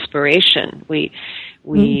inspiration,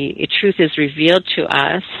 truth is revealed to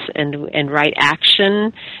us, and right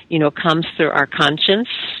action, comes through our conscience.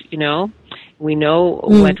 We know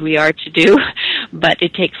what we are to do, but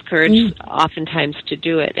it takes courage oftentimes to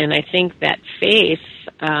do it. And I think that faith,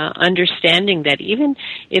 understanding that even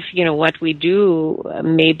if, what we do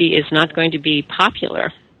maybe is not going to be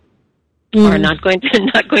popular, or not going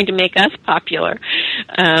to make us popular,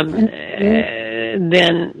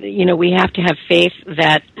 then, we have to have faith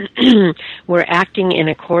that we're acting in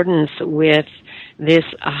accordance with this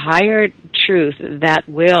higher truth that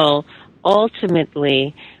will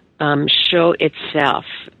ultimately show itself,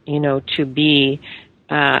 to be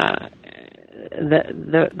the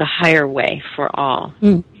higher way for all.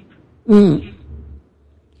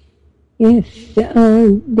 Yes,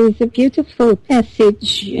 there's a beautiful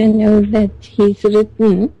passage, that he's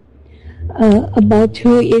written about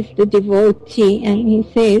who is the devotee, and he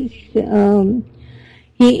says,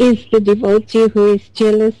 he is the devotee who is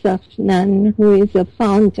jealous of none, who is a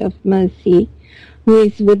fount of mercy, who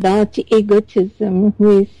is without egotism,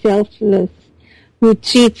 who is selfless, who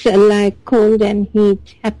treats alike cold and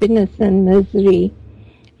heat, happiness and misery,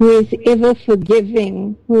 who is ever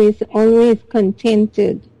forgiving, who is always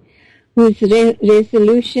contented, whose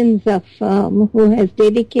resolutions are firm, who has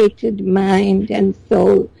dedicated mind and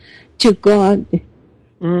soul to God,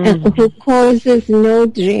 and who causes no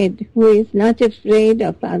dread, who is not afraid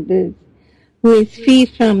of others, who is free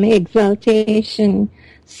from exaltation,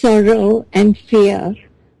 sorrow, and fear,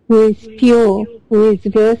 who is pure, who is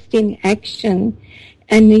versed in action,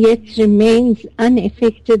 and yet remains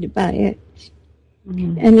unaffected by it.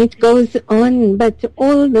 And it goes on, but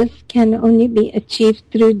all this can only be achieved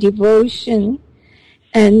through devotion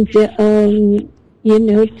and, through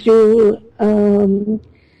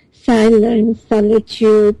silence,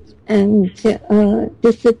 solitude, and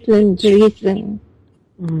disciplined reason.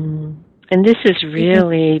 And this is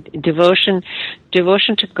really devotion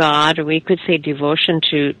to God, or we could say devotion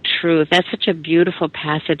to truth. That's such a beautiful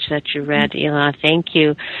passage that you read, Ela. Thank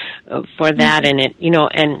you for that. And it,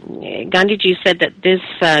 and Gandhiji said that this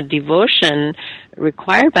devotion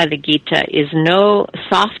required by the Gita is no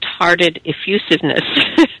soft-hearted effusiveness,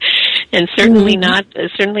 and certainly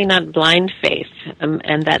not blind faith.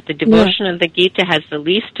 And that the devotion of the Gita has the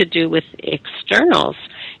least to do with externals.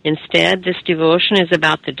 Instead, this devotion is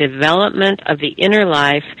about the development of the inner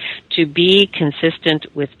life to be consistent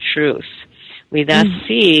with truth. We thus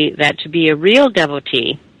see that to be a real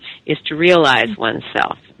devotee is to realize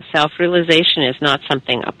oneself. Self-realization is not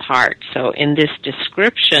something apart. So in this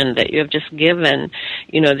description that you have just given,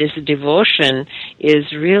 this devotion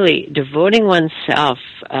is really devoting oneself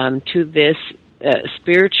to this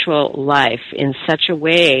spiritual life in such a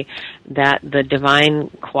way that the divine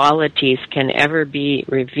qualities can ever be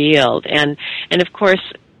revealed. And of course,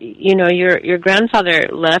 your grandfather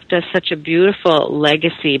left us such a beautiful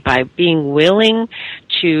legacy by being willing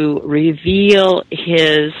to reveal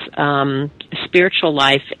his spiritual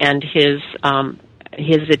life and his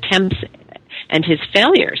attempts and his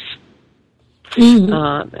failures.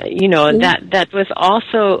 Mm-hmm. That was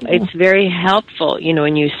also, it's very helpful,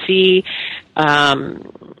 when you see, I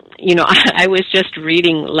was just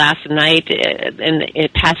reading last night in a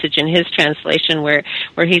passage in his translation where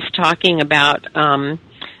he's talking about,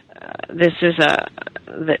 this is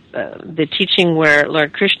the teaching where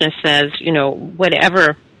Lord Krishna says,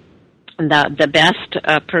 whatever the best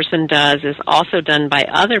person does is also done by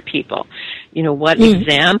other people. What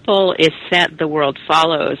example is set, the world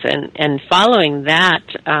follows. And following that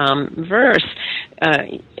verse,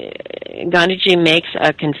 Gandhiji makes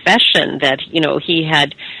a confession that, he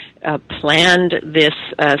had planned this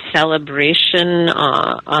celebration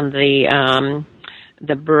on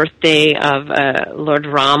the birthday of Lord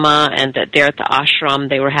Rama, and that there at the ashram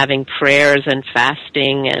they were having prayers and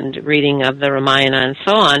fasting and reading of the Ramayana and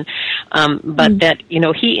so on. But that,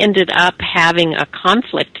 he ended up having a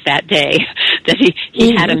conflict that day, that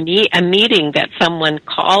he had a meeting that someone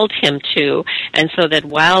called him to, and so that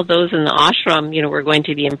while those in the ashram, were going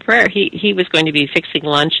to be in prayer, he was going to be fixing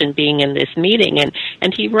lunch and being in this meeting. And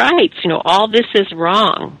he writes, all this is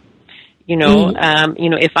wrong.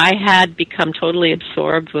 If I had become totally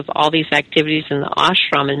absorbed with all these activities in the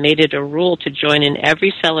ashram and made it a rule to join in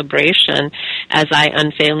every celebration as I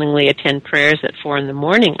unfailingly attend prayers at 4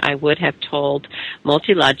 a.m, I would have told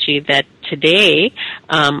Motiladji that today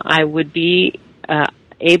I would be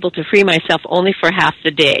able to free myself only for half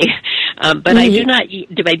the day. But I do not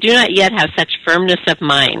yet have such firmness of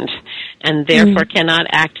mind, and therefore cannot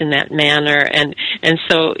act in that manner. And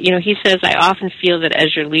so, he says, I often feel that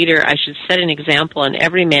as your leader, I should set an example in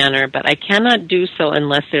every manner, but I cannot do so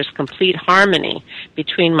unless there's complete harmony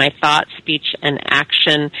between my thought, speech, and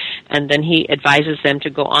action. And then he advises them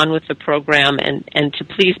to go on with the program and to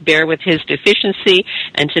please bear with his deficiency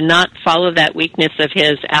and to not follow that weakness of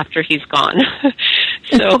his after he's gone.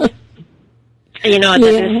 So,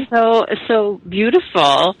 that is so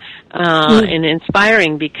beautiful and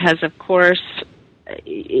inspiring, because, of course,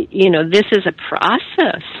 this is a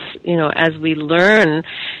process, as we learn,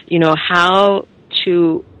 how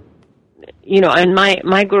to, and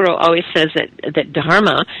my guru always says that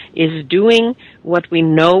Dharma is doing what we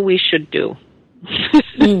know we should do.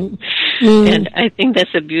 And I think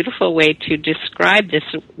that's a beautiful way to describe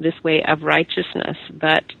this way of righteousness.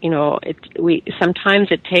 But sometimes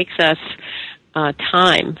it takes us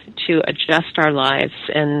time to adjust our lives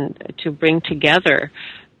and to bring together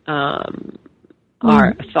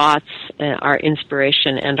our thoughts, our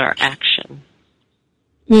inspiration, and our action.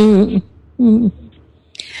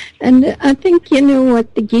 And I think,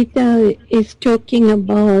 what the Gita is talking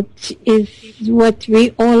about is what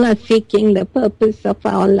we all are seeking, the purpose of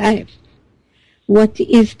our life. What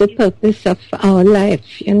is the purpose of our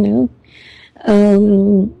life,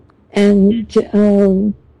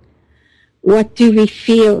 what do we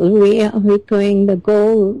feel? Where are we going? The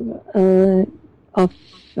goal of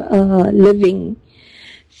living.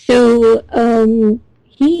 So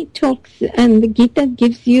he talks, and the Gita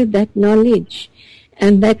gives you that knowledge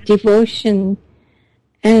and that devotion,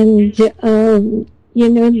 and the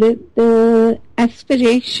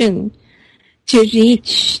aspiration to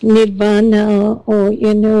reach nirvana, or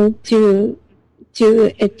to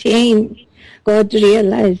attain God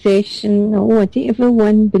realization, or whatever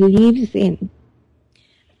one believes in.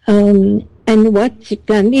 And what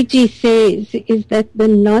Gandhiji says is that the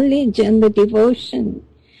knowledge and the devotion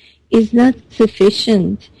is not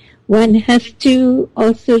sufficient. One has to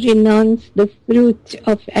also renounce the fruit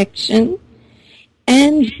of action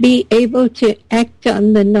and be able to act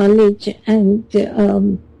on the knowledge and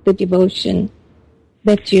the devotion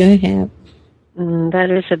that you have. That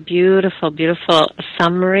is a beautiful, beautiful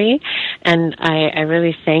summary, and I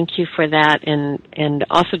really thank you for that, and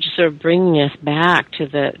also just sort of bringing us back to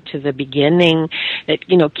the beginning, that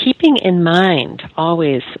keeping in mind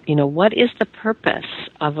always what is the purpose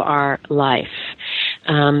of our life,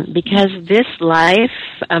 because this life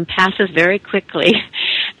passes very quickly.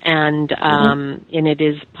 And it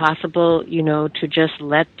is possible, to just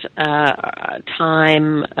let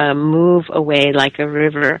time move away like a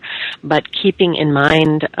river, but keeping in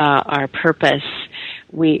mind our purpose,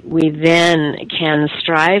 we then can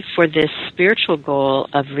strive for this spiritual goal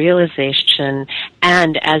of realization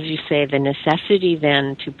and, as you say, the necessity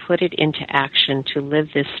then to put it into action, to live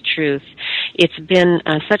this truth. It's been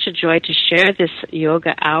such a joy to share this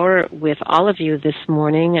yoga hour with all of you this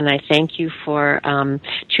morning, and I thank you for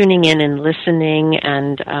tuning in and listening.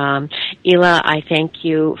 And Ela, I thank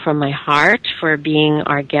you from my heart for being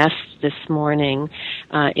our guest this morning.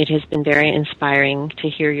 It has been very inspiring to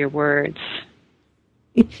hear your words.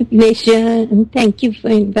 It's a pleasure, and thank you for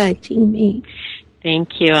inviting me.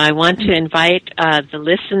 Thank you. I want to invite the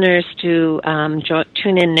listeners to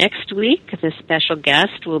tune in next week. The special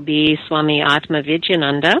guest will be Swami Atma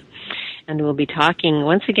Vijayananda, and we'll be talking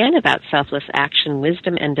once again about selfless action,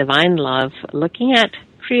 wisdom, and divine love, looking at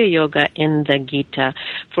Kriya Yoga in the Gita.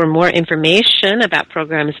 For more information about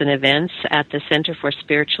programs and events at the Center for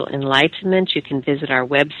Spiritual Enlightenment, you can visit our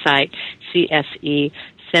website, csecenter.org,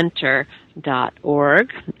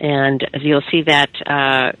 and you'll see that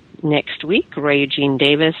next week, Roy Eugene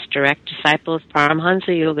Davis, direct disciple of Paramhansa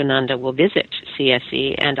Yogananda, will visit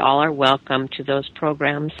CSE, and all are welcome to those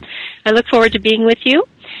programs. I look forward to being with you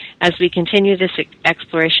as we continue this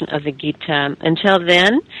exploration of the Gita. Until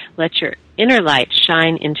then, let your inner light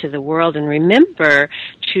shine into the world, and remember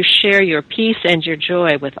to share your peace and your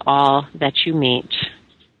joy with all that you meet.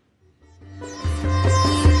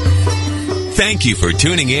 Thank you for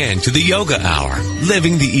tuning in to the Yoga Hour,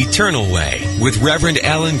 Living the Eternal Way with Reverend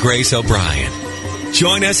Ellen Grace O'Brien.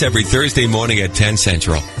 Join us every Thursday morning at 10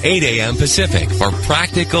 Central, 8 a.m. Pacific for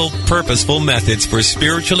practical, purposeful methods for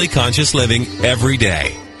spiritually conscious living every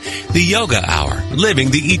day. The Yoga Hour,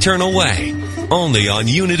 Living the Eternal Way, only on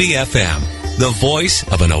Unity FM, the voice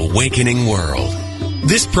of an awakening world.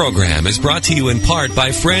 This program is brought to you in part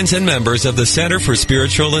by friends and members of the Center for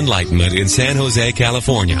Spiritual Enlightenment in San Jose,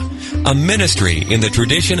 California, a ministry in the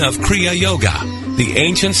tradition of Kriya Yoga, the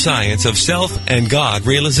ancient science of self and God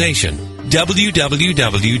realization.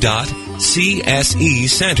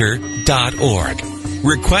 www.csecenter.org.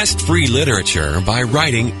 Request free literature by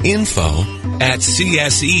writing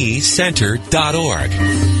info@csecenter.org.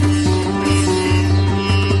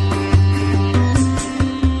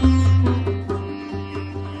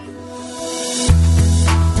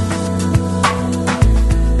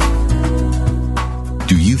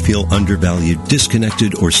 Feel undervalued,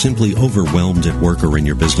 disconnected, or simply overwhelmed at work or in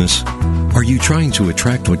your business? Are you trying to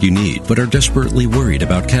attract what you need but are desperately worried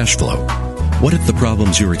about cash flow? What if the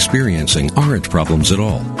problems you're experiencing aren't problems at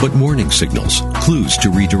all, but warning signals, clues to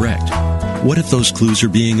redirect? What if those clues are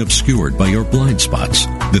being obscured by your blind spots,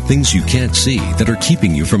 the things you can't see that are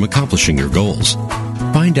keeping you from accomplishing your goals?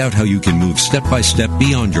 Find out how you can move step by step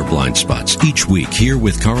beyond your blind spots each week here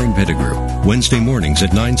with Karin Pettigrew, Wednesday mornings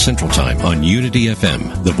at 9 Central Time on Unity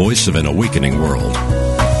FM, the voice of an awakening world.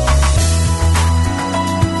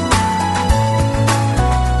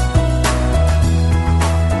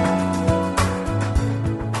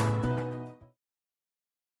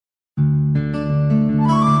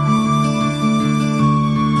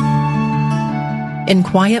 In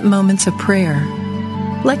quiet moments of prayer,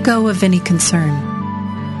 let go of any concern.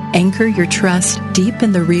 Anchor your trust deep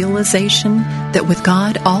in the realization that with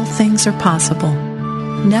God all things are possible.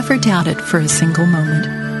 Never doubt it for a single moment.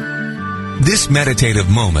 This meditative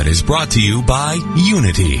moment is brought to you by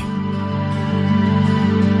Unity.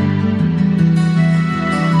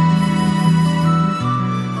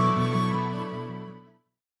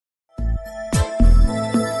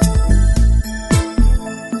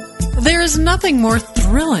 There is nothing more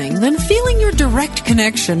thrilling than feeling your direct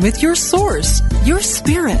connection with your source, your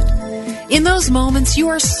spirit. In those moments, you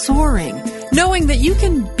are soaring, knowing that you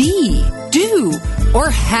can be, do, or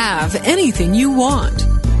have anything you want.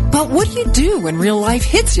 But what do you do when real life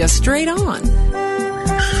hits you straight on?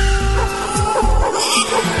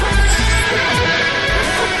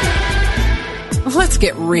 Let's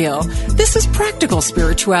get real. This is practical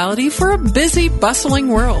spirituality for a busy, bustling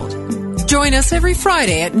world. Join us every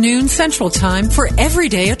Friday at noon Central Time for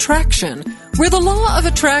Everyday Attraction, where the law of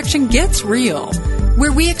attraction gets real,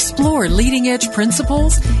 where we explore leading-edge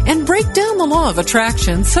principles and break down the law of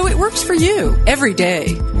attraction so it works for you every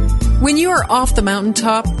day. When you are off the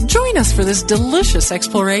mountaintop, join us for this delicious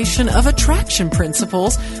exploration of attraction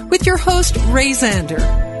principles with your host, Ray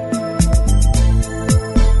Zander.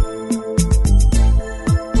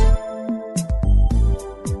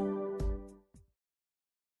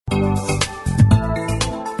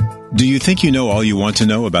 Do you think you know all you want to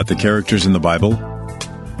know about the characters in the Bible?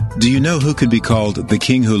 Do you know who could be called the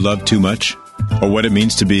king who loved too much? Or what it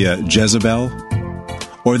means to be a Jezebel?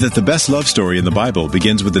 Or that the best love story in the Bible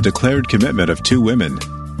begins with the declared commitment of two women?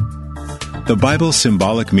 The Bible's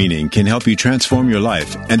symbolic meaning can help you transform your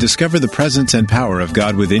life and discover the presence and power of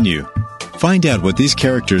God within you. Find out what these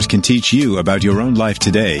characters can teach you about your own life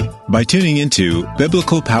today by tuning into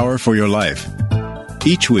Biblical Power for Your Life.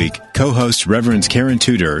 Each week, co-hosts Reverends Karen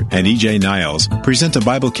Tudor and E.J. Niles present a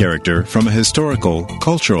Bible character from a historical,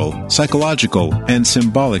 cultural, psychological, and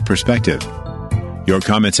symbolic perspective. Your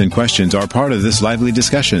comments and questions are part of this lively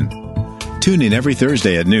discussion. Tune in every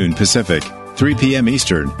Thursday at noon Pacific, 3 p.m.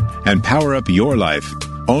 Eastern, and power up your life,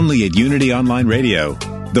 only at Unity Online Radio,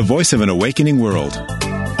 the voice of an awakening world.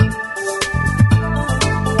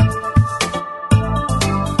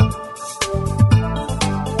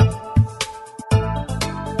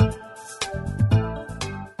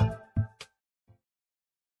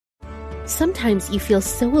 Sometimes you feel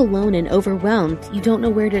so alone and overwhelmed you don't know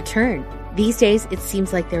where to turn. These days, it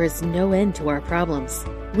seems like there is no end to our problems.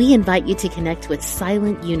 We invite you to connect with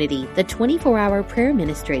Silent Unity, the 24-hour prayer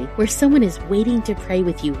ministry, where someone is waiting to pray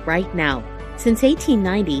with you right now. Since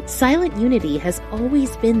 1890, Silent Unity has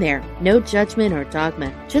always been there. No judgment or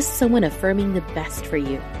dogma, just someone affirming the best for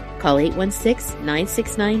you. Call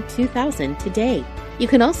 816-969-2000 today. You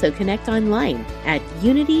can also connect online at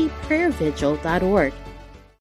unityprayervigil.org.